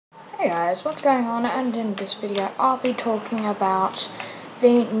Hey guys, what's going on? And in this video I'll be talking about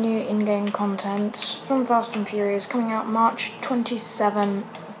the new in-game content from Fast and Furious coming out March 27,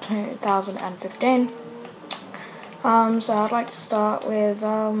 2015. So I'd like to start with,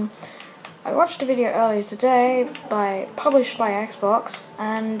 I watched a video earlier today published by Xbox,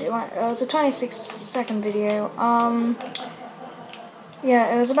 and it was a 26-second video.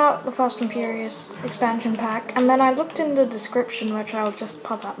 Yeah, it was about the Fast and Furious expansion pack, and then I looked in the description, which I'll just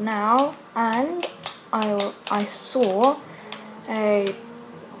pop up now, and I saw a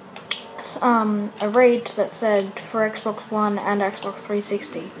raid that said for Xbox One and Xbox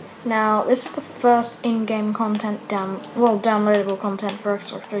 360. Now, this is the first in-game content, downloadable content for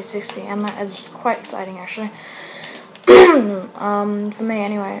Xbox 360, and that is quite exciting, actually. For me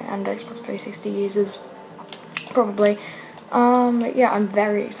anyway, and Xbox 360 users, probably. Yeah, I'm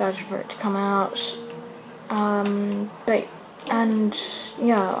very excited for it to come out. When it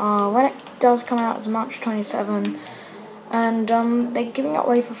does come out, it's March 27, and they're giving it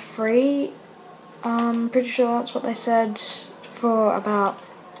away for free. Pretty sure that's what they said, for about,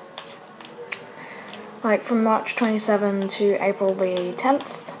 from March 27 to April the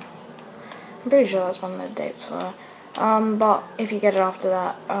 10th. I'm pretty sure that's one of the dates were. But if you get it after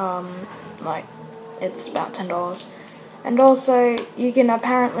that, it's about $10. And also, you can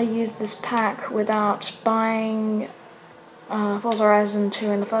apparently use this pack without buying Forza Horizon 2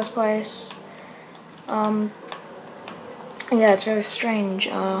 in the first place. Yeah, it's very strange.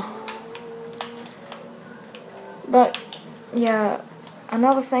 But, yeah,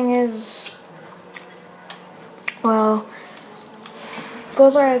 another thing is, Forza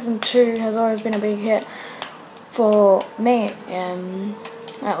Horizon 2 has always been a big hit for me,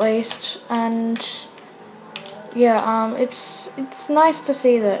 at least, and yeah, it's nice to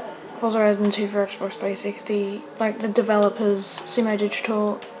see that Forza Horizon 2 for Xbox 360, the developers, Sumo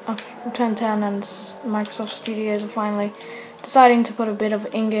Digital, Turn 10 and Microsoft Studios are finally deciding to put a bit of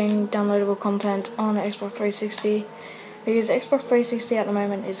in-game downloadable content on Xbox 360, because Xbox 360 at the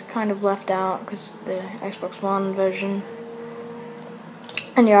moment is kind of left out because the Xbox One version,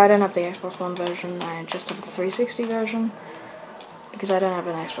 and yeah, I don't have the Xbox One version, I just have the 360 version, because I don't have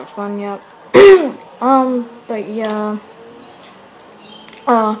an Xbox One yet. But yeah,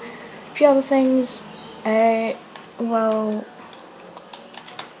 a few other things, I'm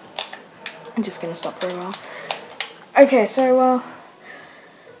just gonna stop for a while. Okay, so,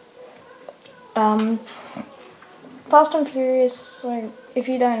 Fast and Furious, so if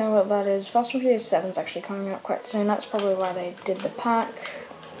you don't know what that is, Fast and Furious 7 is actually coming out quite soon. That's probably why they did the pack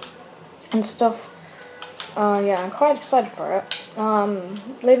and stuff. Yeah, I'm quite excited for it.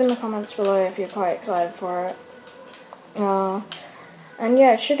 Leave in the comments below if you're quite excited for it. And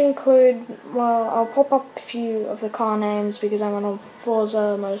yeah, it should include, I'll pop up a few of the car names because I went on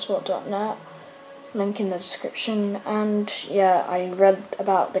ForzaMotorsport.net, link in the description, and yeah, I read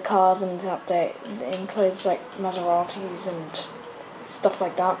about the cars and the update. It includes Maseratis and stuff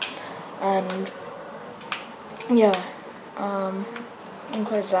like that, and yeah,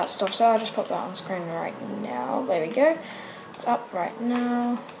 includes that stuff, so I'll just pop that on screen right now. There we go. It's up right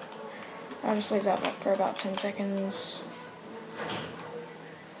now. I'll just leave that up for about 10 seconds.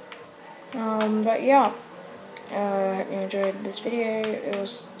 But yeah, I hope you enjoyed this video. It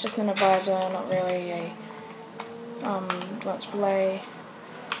was just an advisor, not really a let's play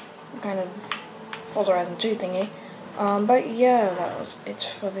kind of Forza Horizon 2 thingy. But yeah, that was it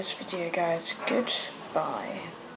for this video, guys. Goodbye.